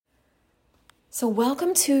So,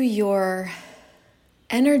 welcome to your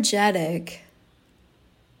energetic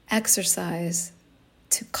exercise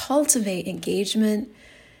to cultivate engagement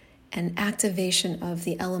and activation of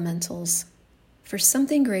the elementals for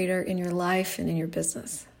something greater in your life and in your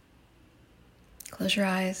business. Close your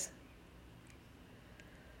eyes.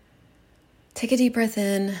 Take a deep breath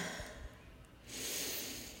in,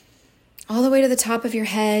 all the way to the top of your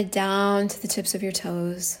head, down to the tips of your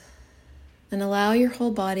toes, and allow your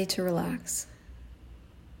whole body to relax.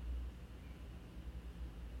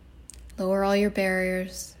 Lower all your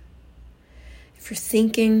barriers. If you're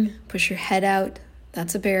thinking, push your head out.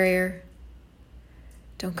 That's a barrier.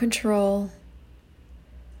 Don't control.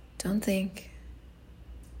 Don't think.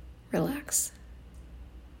 Relax.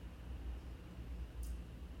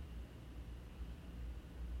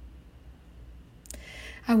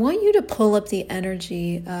 I want you to pull up the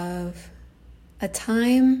energy of a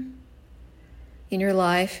time in your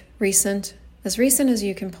life, recent as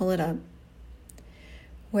you can pull it up,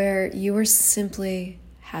 where you were simply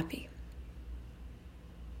happy.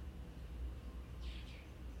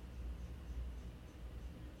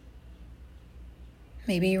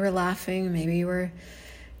 Maybe you were laughing, maybe you were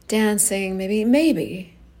dancing, maybe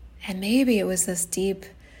it was this deep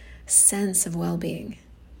sense of well-being.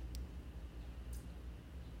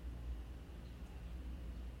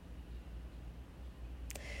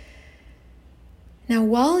 Now,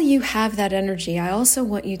 while you have that energy, I also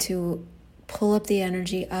want you to pull up the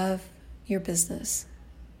energy of your business.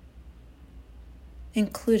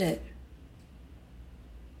 Include it.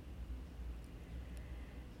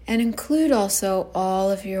 And include also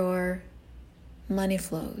all of your money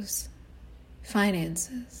flows,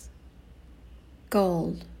 finances,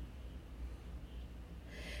 gold.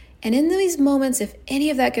 And in these moments, if any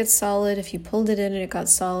of that gets solid, if you pulled it in and it got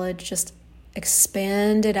solid, just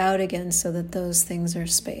expand it out again so that those things are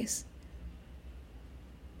space.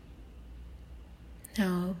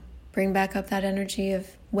 Now, bring back up that energy of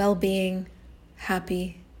well-being,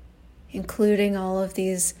 happy, including all of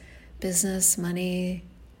these business, money,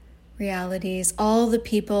 realities, all the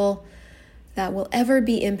people that will ever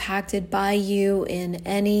be impacted by you in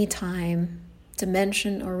any time,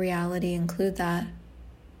 dimension, or reality. Include that.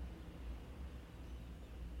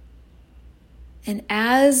 And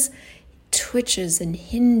as twitches and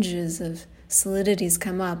hinges of solidities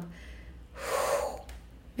come up,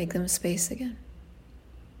 make them space again.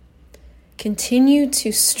 Continue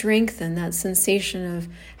to strengthen that sensation of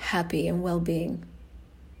happy and well-being.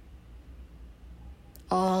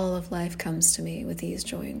 All of life comes to me with ease,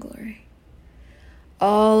 joy, and glory.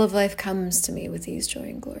 All of life comes to me with ease, joy,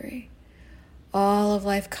 and glory. All of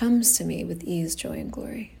life comes to me with ease, joy, and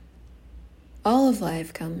glory. All of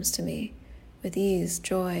life comes to me with ease,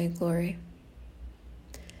 joy, glory.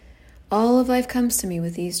 All of life comes to me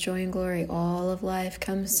with ease, joy, and glory. All of life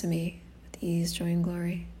comes to me with ease, joy, and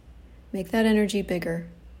glory. Make that energy bigger.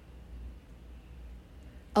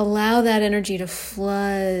 Allow that energy to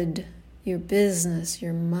flood your business,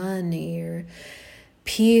 your money, your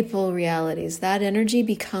people realities. That energy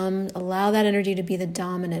allow that energy to be the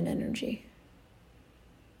dominant energy.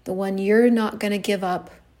 The one you're not going to give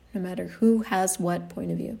up, no matter who has what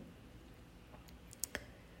point of view.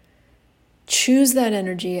 Choose that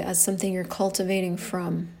energy as something you're cultivating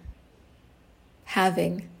from,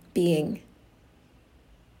 having, being.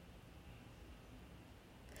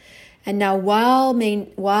 And now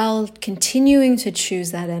while continuing to choose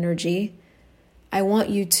that energy, I want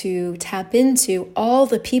you to tap into all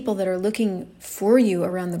the people that are looking for you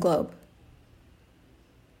around the globe.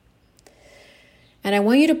 And I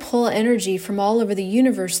want you to pull energy from all over the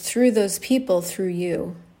universe through those people, through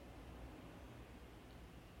you.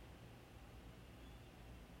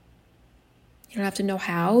 You don't have to know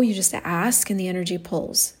how, you just ask and the energy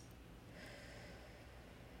pulls.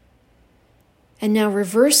 And now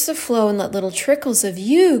reverse the flow and let little trickles of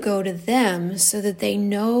you go to them so that they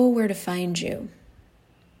know where to find you.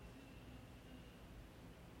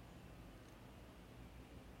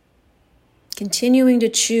 Continuing to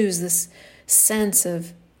choose this sense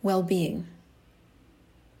of well-being.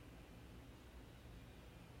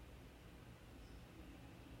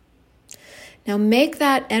 Now make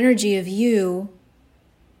that energy of you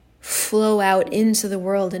flow out into the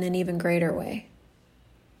world in an even greater way.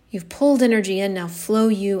 You've pulled energy in, now flow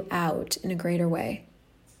you out in a greater way.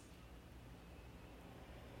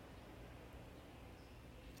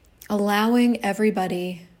 Allowing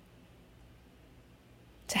everybody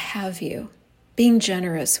to have you, being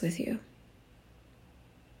generous with you.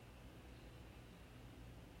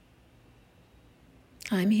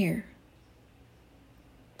 I'm here.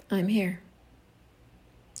 I'm here.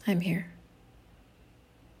 I'm here.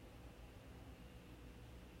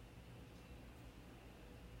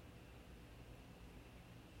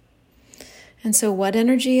 And so what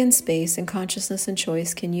energy and space and consciousness and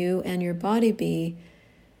choice can you and your body be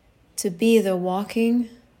to be the walking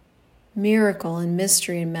miracle and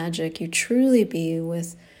mystery and magic you truly be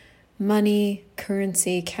with money,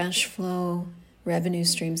 currency, cash flow, revenue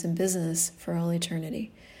streams, and business for all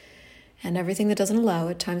eternity? And everything that doesn't allow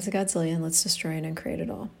it, times a godzillion, let's destroy it and create it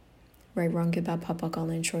all. Right, wrong, good, bad, pop, pop, all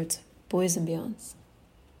nine shorts, boys and beyonds.